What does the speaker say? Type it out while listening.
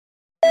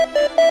Hello,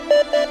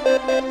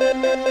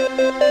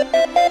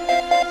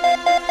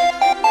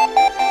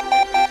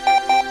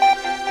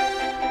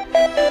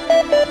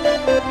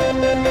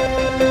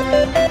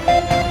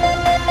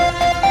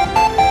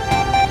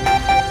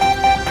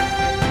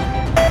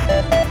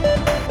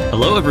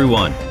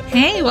 everyone.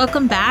 Hey,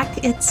 welcome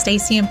back. It's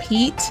Stacy and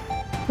Pete.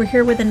 We're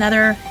here with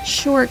another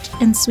short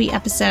and sweet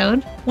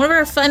episode. One of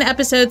our fun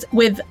episodes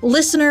with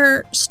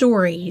listener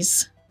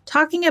stories,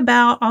 talking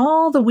about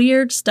all the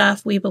weird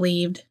stuff we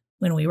believed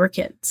when we were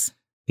kids.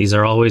 These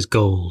are always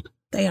gold.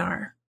 They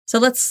are. So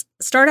let's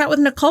start out with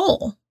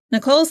Nicole.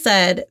 Nicole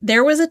said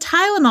there was a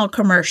Tylenol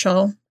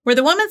commercial where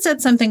the woman said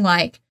something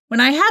like, "When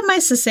I had my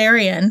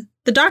cesarean,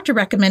 the doctor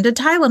recommended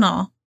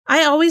Tylenol.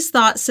 I always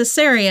thought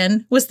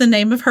cesarean was the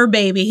name of her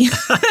baby."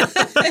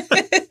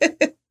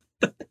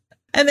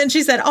 And then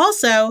she said,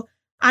 also,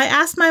 I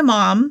asked my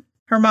mom,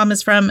 her mom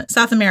is from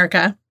South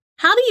America,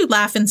 "How do you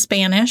laugh in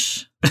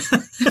Spanish?"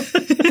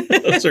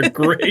 Those are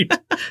great.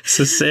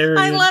 Cesarean.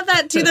 I love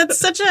that too. That's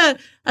such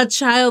a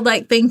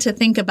childlike thing to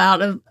think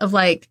about of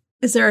like,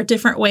 is there a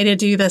different way to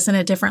do this in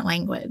a different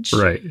language?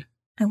 Right.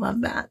 I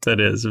love that. That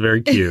is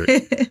very cute.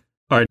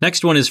 All right.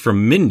 Next one is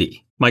from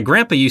Mindy. My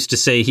grandpa used to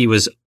say he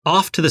was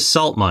off to the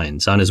salt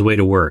mines on his way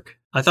to work.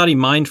 I thought he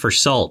mined for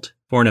salt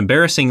for an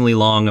embarrassingly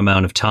long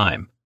amount of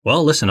time.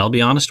 Well, listen, I'll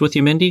be honest with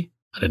you, Mindy.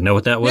 I didn't know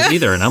what that was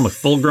either, and I'm a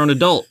full-grown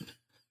adult.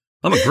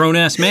 I'm a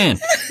grown-ass man.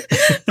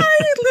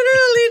 I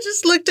literally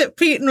just looked at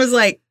Pete and was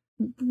like,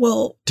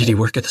 well... Did he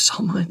work at the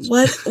salt mines?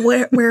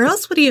 Where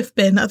else would he have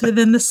been other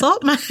than the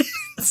salt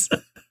mines?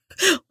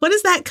 What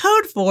is that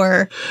code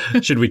for?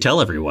 Should we tell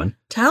everyone?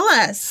 Tell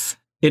us.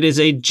 It is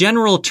a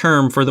general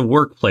term for the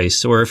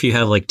workplace, or if you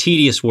have like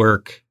tedious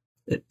work,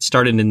 it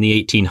started in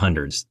the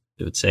 1800s.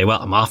 It would say, well,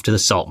 I'm off to the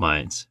salt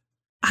mines.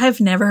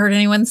 I've never heard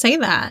anyone say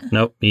that.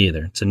 Nope, me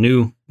either. It's a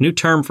new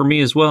term for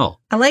me as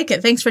well. I like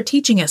it. Thanks for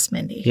teaching us,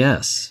 Mindy.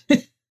 Yes.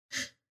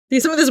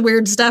 Some of this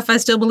weird stuff I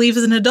still believe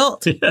as an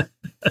adult. Yeah.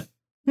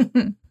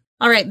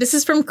 All right, this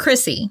is from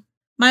Chrissy.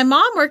 My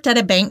mom worked at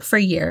a bank for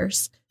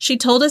years. She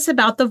told us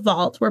about the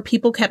vault where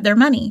people kept their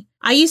money.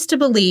 I used to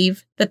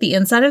believe that the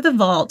inside of the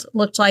vault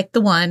looked like the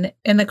one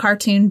in the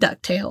cartoon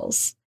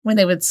DuckTales, when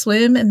they would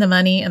swim in the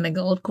money and the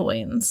gold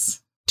coins.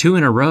 2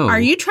 in a row. Are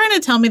you trying to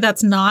tell me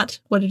that's not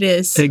what it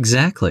is?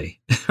 Exactly.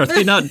 Are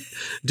they not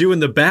doing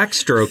the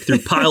backstroke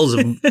through piles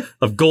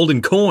of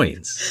golden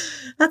coins?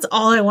 That's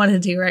all I want to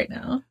do right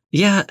now.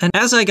 Yeah, and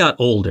as I got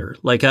older,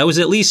 like I was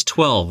at least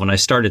 12 when I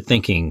started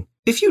thinking,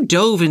 if you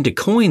dove into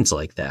coins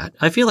like that,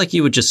 I feel like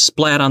you would just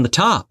splat on the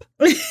top.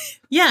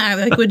 Yeah,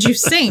 like would you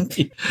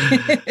sink?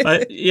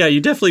 Yeah,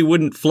 you definitely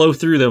wouldn't flow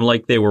through them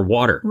like they were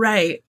water.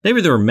 Right.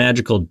 Maybe they were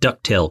magical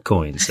ducktail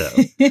coins, though.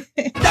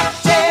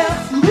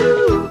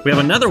 We have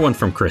another one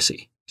from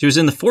Chrissy. She was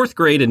in the 4th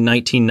grade in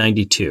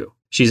 1992.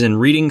 She's in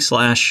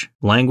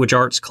reading/language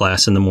arts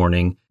class in the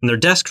morning, and their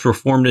desks were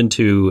formed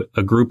into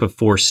a group of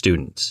 4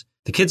 students.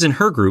 The kids in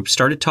her group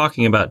started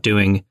talking about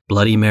doing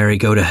Bloody Mary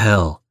Go to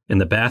Hell in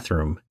the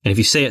bathroom, and if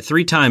you say it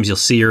 3 times, you'll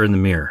see her in the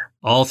mirror.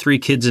 All 3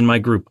 kids in my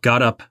group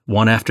got up,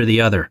 one after the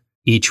other,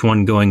 each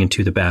one going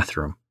into the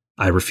bathroom.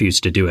 I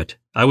refused to do it.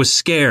 I was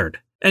scared.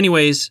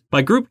 Anyways,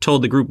 my group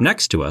told the group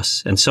next to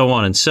us, and so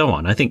on and so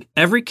on. I think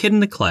every kid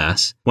in the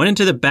class went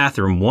into the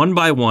bathroom one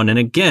by one, and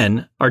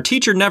again, our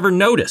teacher never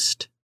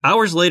noticed.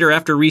 Hours later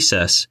after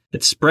recess,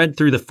 it spread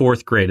through the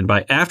 4th grade, and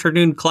by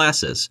afternoon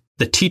classes,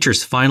 the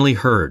teachers finally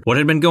heard what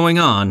had been going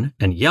on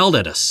and yelled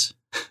at us.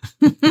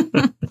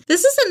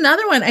 This is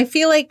another one. I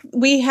feel like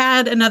we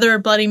had another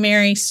Bloody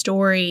Mary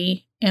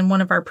story in one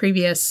of our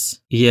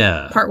previous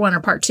part 1 or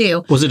part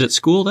 2. Was it at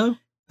school, though?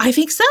 I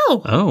think so.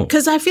 Oh.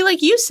 Because I feel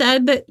like you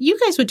said that you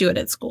guys would do it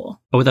at school.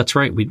 Oh, that's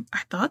right.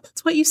 I thought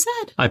that's what you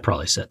said. I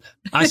probably said that.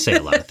 I say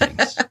a lot of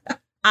things.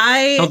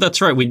 Oh,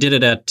 that's right. We did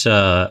it at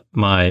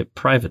my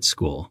private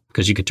school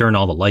because you could turn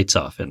all the lights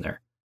off in there.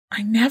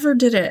 I never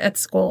did it at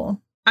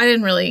school. I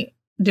didn't really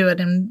do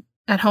it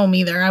at home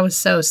either. I was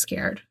so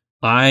scared.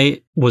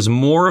 I was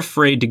more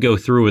afraid to go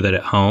through with it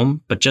at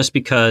home, but just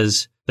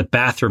because the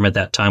bathroom at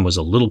that time was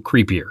a little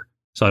creepier.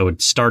 So I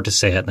would start to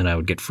say it and then I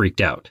would get freaked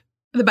out.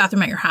 The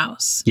bathroom at your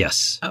house?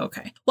 Yes.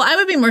 Okay. Well, I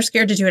would be more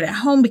scared to do it at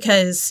home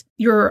because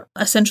you're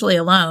essentially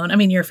alone. I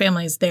mean, your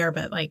family's there,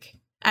 but like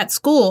at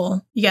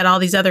school, you got all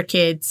these other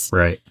kids.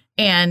 Right.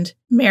 And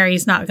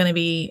Mary's not going to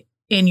be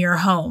in your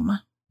home.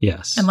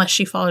 Yes. Unless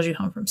she follows you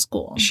home from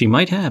school. She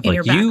might have.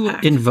 Like you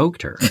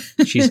invoked her.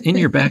 She's in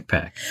your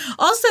backpack.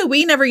 Also,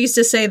 we never used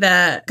to say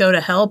the go to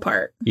hell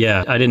part.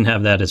 Yeah, I didn't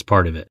have that as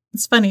part of it.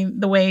 It's funny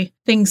the way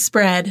things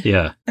spread.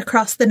 Yeah.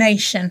 Across the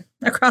nation,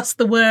 across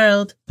the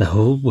world. The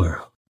whole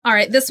world. All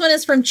right, this one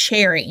is from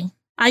Cherry.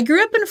 I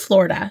grew up in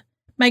Florida.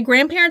 My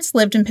grandparents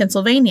lived in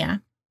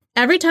Pennsylvania.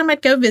 Every time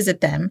I'd go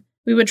visit them,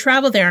 we would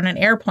travel there on an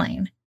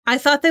airplane. I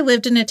thought they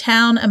lived in a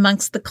town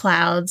amongst the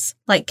clouds,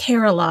 like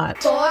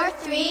Care-a-Lot. 4,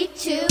 3,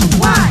 2, 1.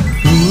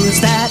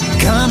 Who's that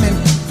coming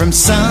from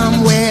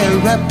somewhere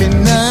up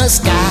in the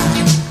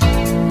sky?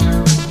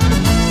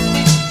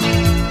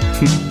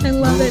 I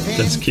love it.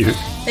 That's cute.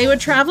 They would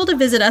travel to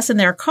visit us in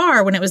their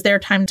car when it was their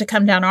time to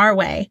come down our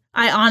way.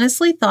 I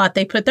honestly thought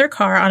they put their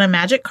car on a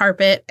magic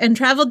carpet and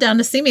traveled down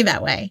to see me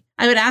that way.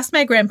 I would ask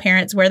my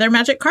grandparents where their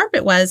magic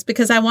carpet was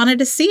because I wanted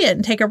to see it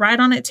and take a ride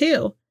on it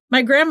too.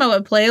 My grandma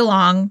would play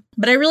along,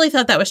 but I really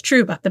thought that was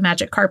true about the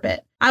magic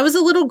carpet. I was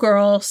a little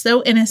girl,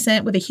 so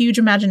innocent with a huge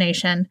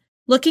imagination.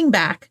 Looking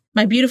back,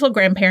 my beautiful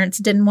grandparents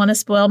didn't want to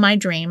spoil my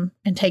dream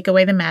and take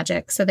away the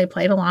magic, so they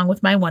played along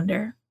with my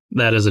wonder.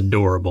 That is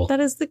adorable.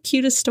 That is the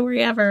cutest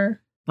story ever.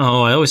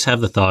 Oh, I always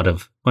have the thought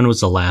of when was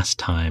the last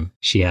time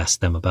she asked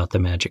them about the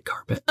magic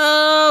carpet.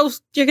 Oh,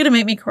 you're going to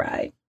make me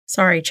cry.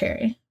 Sorry,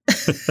 Cherry.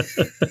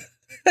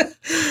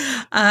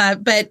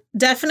 But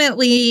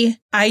definitely,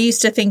 I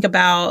used to think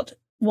about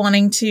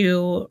wanting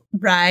to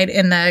ride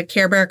in the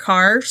Care Bear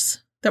cars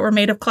that were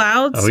made of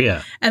clouds. Oh,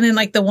 yeah. And then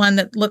like the one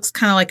that looks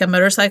kind of like a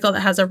motorcycle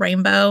that has a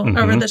rainbow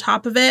over the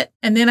top of it.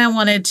 And then I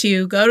wanted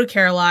to go to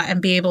Care-a-Lot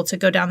and be able to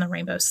go down the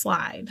rainbow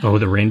slide. Oh,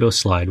 the rainbow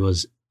slide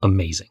was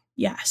amazing.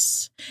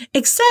 Yes.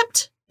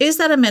 Except, is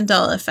that a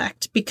Mandela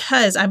effect?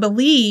 Because I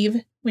believe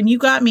when you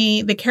got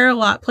me the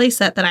Care-a-Lot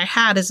playset that I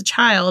had as a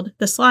child,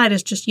 the slide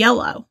is just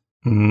yellow.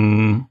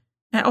 I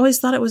always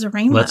thought it was a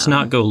rainbow. Let's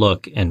not go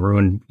look and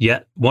ruin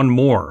yet one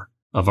more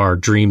of our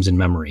dreams and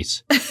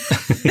memories.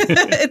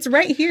 It's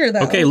right here,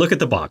 though. Okay, look at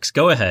the box.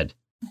 Go ahead.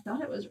 I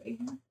thought it was right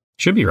here.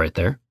 Should be right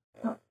there.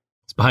 Oh.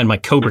 It's behind my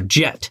Cobra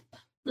Jet.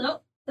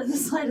 No, the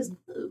slide is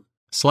blue.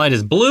 Slide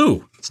is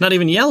blue. It's not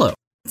even yellow.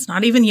 It's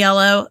not even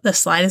yellow. The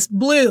slide is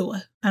blue.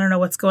 I don't know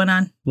what's going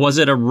on. Was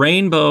it a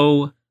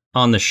rainbow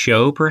on the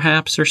show,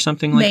 perhaps, or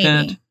something like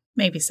that?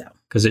 Maybe so.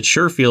 Because it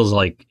sure feels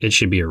like it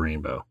should be a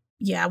rainbow.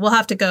 Yeah, we'll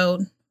have to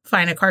go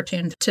find a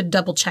cartoon to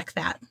double check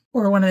that.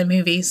 Or one of the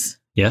movies.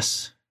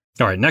 Yes.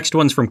 All right, next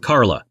one's from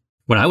Carla.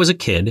 When I was a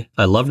kid,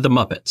 I loved the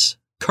Muppets.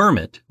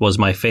 Kermit was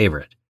my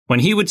favorite. When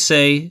he would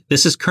say,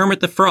 "This is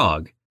Kermit the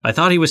Frog," I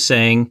thought he was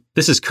saying,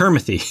 "This is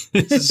Kermithy."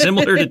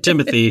 Similar to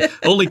Timothy,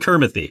 only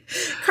Kermithy.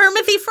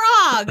 Kermithy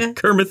Frog!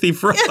 Kermithy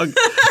Frog.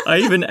 I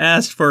even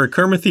asked for a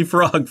Kermithy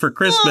Frog for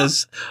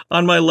Christmas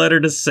on my letter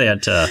to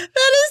Santa.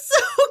 That is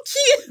so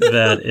cute.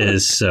 That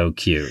is so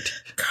cute.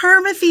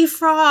 Kermithy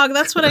Frog.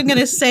 That's what I'm going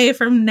to say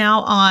from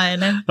now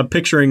on. I'm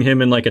picturing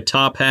him in like a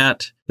top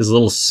hat, his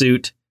little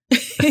suit.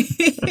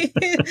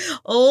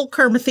 Old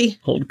Kermithy.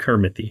 Old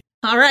Kermithy.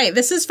 All right.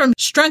 This is from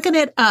Strunken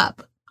It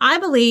Up. I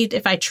believed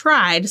if I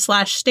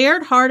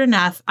tried/stared hard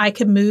enough, I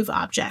could move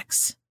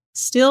objects.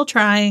 Still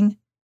trying,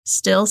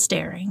 still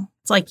staring.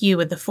 It's like you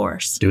with the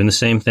Force. Doing the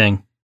same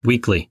thing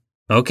weekly.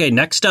 Okay,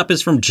 next up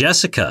is from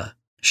Jessica.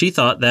 She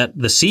thought that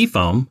the sea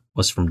foam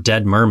was from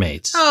dead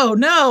mermaids. Oh,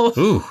 no.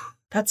 Ooh.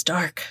 That's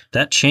dark.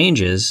 That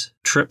changes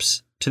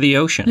trips to the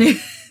ocean.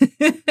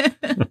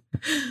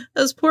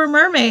 Those poor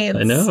mermaids.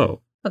 I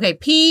know. Okay,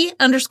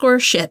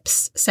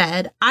 P_ships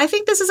said, I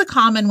think this is a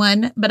common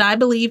one, but I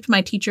believed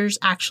my teachers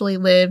actually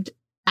lived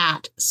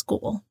at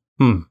school.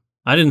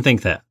 I didn't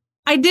think that.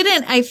 I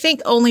didn't, I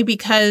think only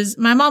because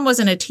my mom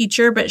wasn't a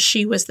teacher, but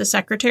she was the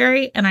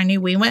secretary, and I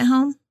knew we went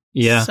home.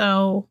 Yeah.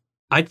 So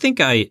I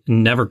think I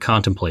never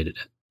contemplated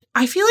it.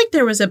 I feel like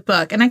there was a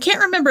book, and I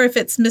can't remember if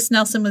it's Miss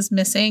Nelson Was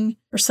Missing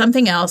or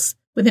something else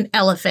with an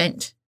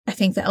elephant. I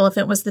think the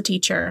elephant was the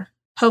teacher.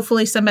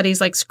 Hopefully somebody's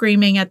like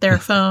screaming at their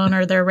phone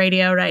or their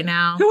radio right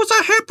now. It was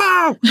a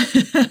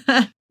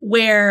hippo!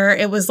 Where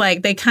it was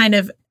like they kind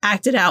of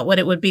acted out what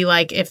it would be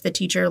like if the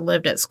teacher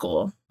lived at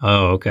school.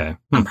 Oh, okay.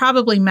 I'm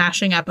probably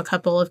mashing up a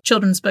couple of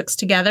children's books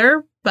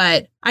together,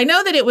 but I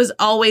know that it was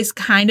always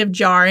kind of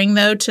jarring,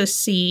 though, to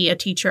see a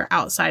teacher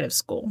outside of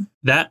school.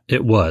 That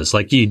it was.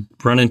 Like you'd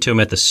run into him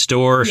at the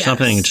store or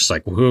something and just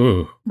like,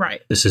 whoa,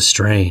 right. This is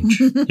strange.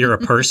 You're a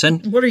person?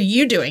 What are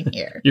you doing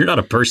here? You're not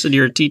a person,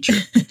 you're a teacher.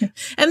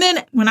 And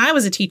then when I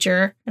was a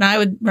teacher and I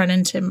would run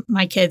into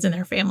my kids and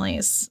their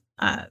families,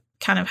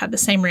 kind of had the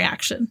same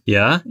reaction.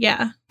 Yeah?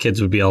 Yeah.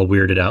 Kids would be all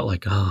weirded out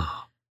like,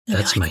 oh,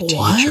 that's like, my teacher.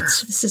 What?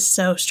 This is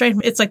so strange.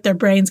 It's like their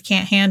brains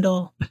can't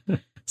handle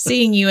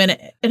seeing you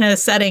in a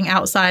setting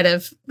outside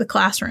of the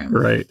classroom.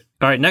 Right.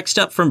 All right. Next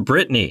up from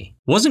Brittany.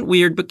 Wasn't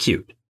weird, but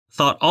cute.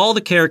 Thought all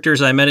the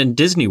characters I met in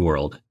Disney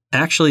World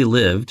actually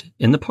lived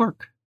in the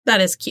park.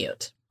 That is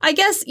cute. I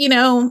guess,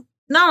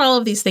 not all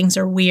of these things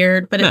are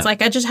weird, but it's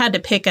like I just had to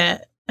pick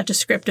a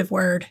descriptive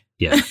word.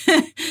 Yeah.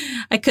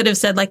 I could have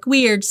said like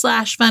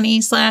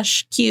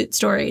weird/funny/cute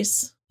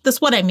stories.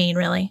 That's what I mean,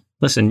 really.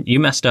 Listen, you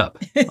messed up.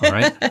 All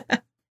right. All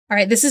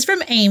right. This is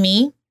from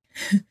Amy.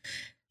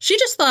 She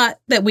just thought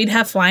that we'd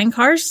have flying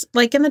cars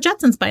like in the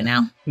Jetsons by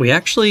now. We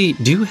actually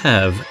do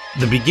have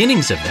the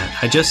beginnings of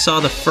that. I just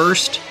saw the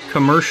first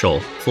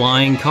commercial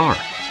flying car.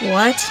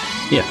 What?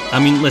 Yeah.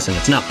 I mean, listen,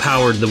 it's not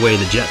powered the way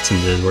the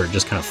Jetsons is where it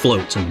just kind of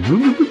floats and...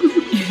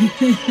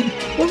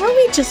 What were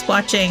we just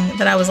watching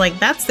that I was like,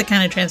 that's the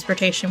kind of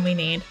transportation we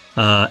need?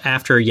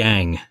 After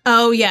Yang.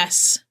 Oh,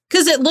 yes.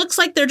 Because it looks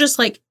like they're just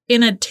like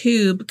in a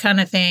tube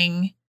kind of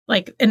thing,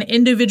 like an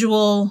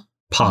individual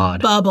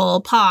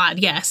bubble pod.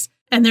 Yes.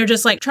 And they're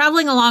just like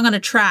traveling along on a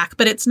track,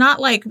 but it's not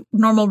like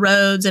normal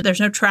roads and there's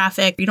no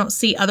traffic. You don't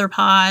see other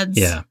pods.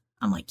 Yeah.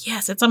 I'm like,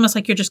 yes, it's almost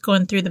like you're just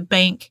going through the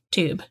bank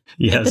tube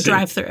at the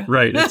drive-thru.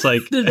 Right. It's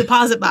like the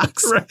deposit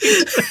box. Right.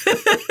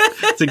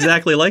 It's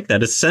exactly like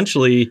that.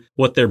 Essentially,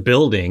 what they're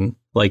building,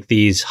 like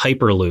these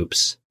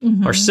hyperloops,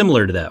 are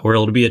similar to that, where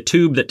it'll be a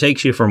tube that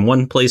takes you from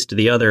one place to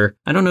the other.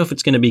 I don't know if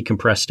it's going to be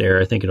compressed air.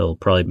 I think it'll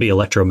probably be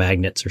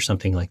electromagnets or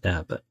something like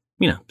that. But,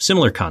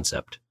 similar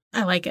concept.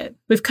 I like it.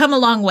 We've come a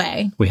long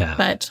way. We have.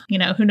 But,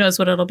 who knows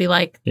what it'll be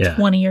like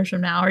 20 years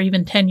from now or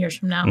even 10 years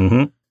from now.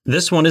 Mm-hmm.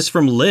 This one is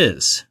from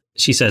Liz.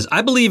 She says,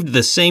 I believed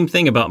the same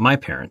thing about my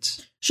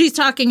parents. She's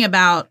talking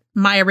about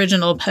my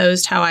original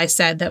post, how I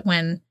said that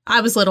when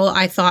I was little,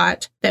 I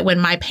thought that when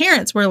my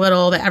parents were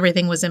little, that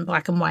everything was in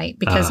black and white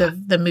because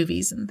of the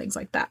movies and things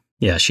like that.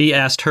 Yeah, she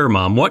asked her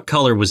mom, what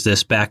color was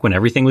this back when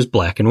everything was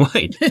black and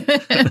white?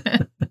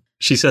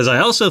 She says, I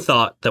also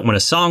thought that when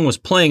a song was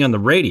playing on the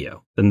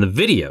radio, then the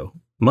video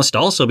must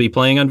also be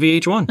playing on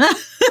VH1.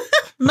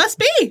 Must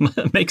be.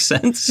 Makes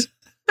sense.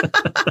 I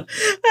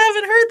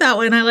haven't heard that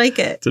one. I like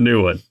it. It's a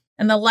new one.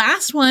 And the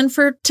last one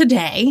for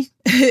today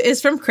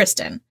is from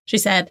Kristen. She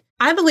said,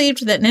 I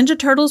believed that Ninja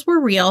Turtles were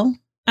real,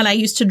 and I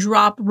used to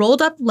drop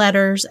rolled up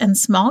letters and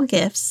small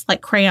gifts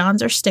like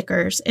crayons or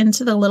stickers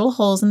into the little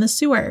holes in the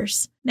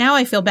sewers. Now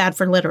I feel bad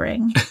for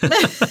littering.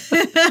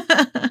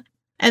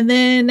 And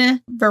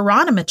then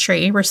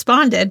Veronometry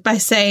responded by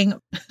saying,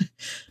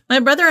 my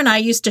brother and I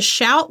used to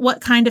shout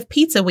what kind of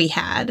pizza we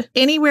had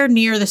anywhere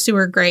near the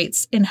sewer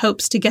grates in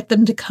hopes to get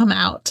them to come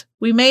out.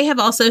 We may have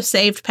also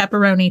saved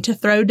pepperoni to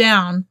throw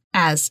down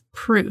as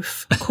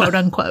proof, quote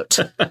unquote.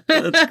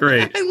 That's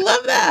great. I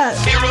love that.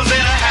 Heroes in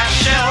a half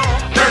shell,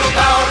 turtle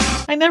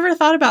power. I never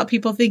thought about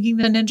people thinking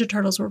the Ninja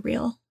Turtles were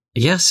real.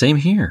 Yeah, same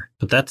here.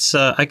 But that's,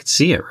 I could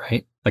see it,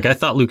 right? Like I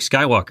thought Luke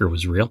Skywalker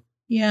was real.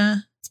 Yeah,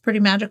 it's pretty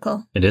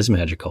magical. It is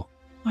magical.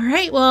 All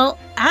right. Well,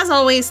 as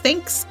always,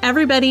 thanks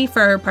everybody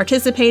for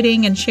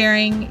participating and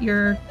sharing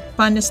your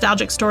fun,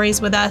 nostalgic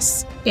stories with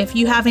us. If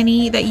you have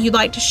any that you'd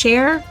like to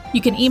share, you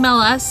can email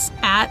us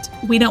at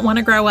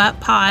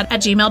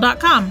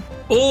wedon'twannagrowuppod@gmail.com.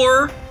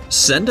 Or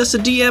send us a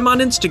DM on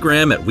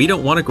Instagram at We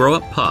Don't Want to Grow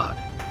Up Pod.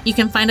 You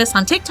can find us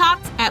on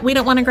TikTok at We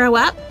Don't Want to Grow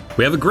Up.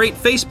 We have a great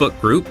Facebook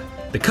group,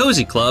 The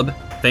Cozy Club,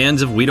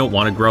 fans of We Don't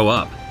Want to Grow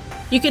Up.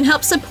 You can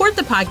help support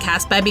the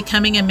podcast by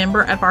becoming a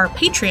member of our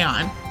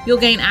Patreon. You'll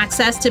gain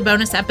access to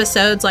bonus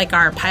episodes like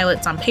our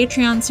Pilots on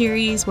Patreon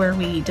series, where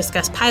we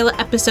discuss pilot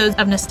episodes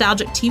of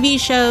nostalgic TV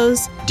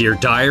shows. Dear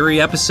Diary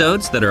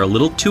episodes that are a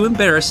little too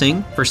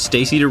embarrassing for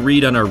Stacy to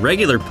read on our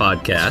regular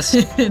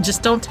podcast.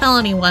 Just don't tell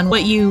anyone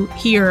what you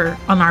hear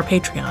on our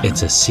Patreon.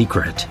 It's a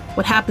secret.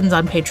 What happens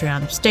on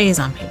Patreon stays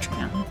on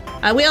Patreon.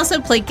 We also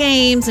play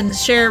games and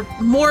share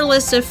more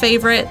lists of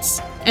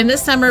favorites. And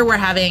this summer, we're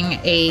having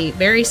a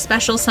very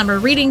special summer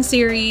reading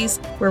series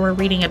where we're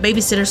reading a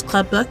Babysitter's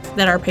Club book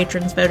that our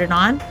patrons voted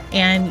on.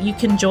 And you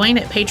can join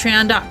at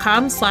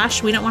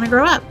patreon.com/We Don't Want to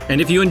Grow Up.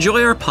 And if you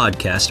enjoy our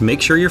podcast,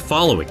 make sure you're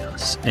following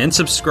us and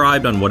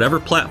subscribed on whatever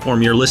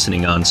platform you're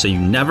listening on so you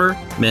never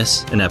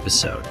miss an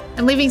episode.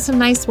 And leaving some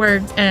nice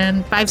words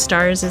and 5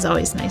 stars is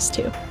always nice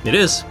too. It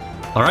is.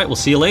 All right, we'll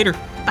see you later.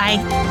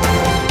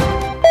 Bye.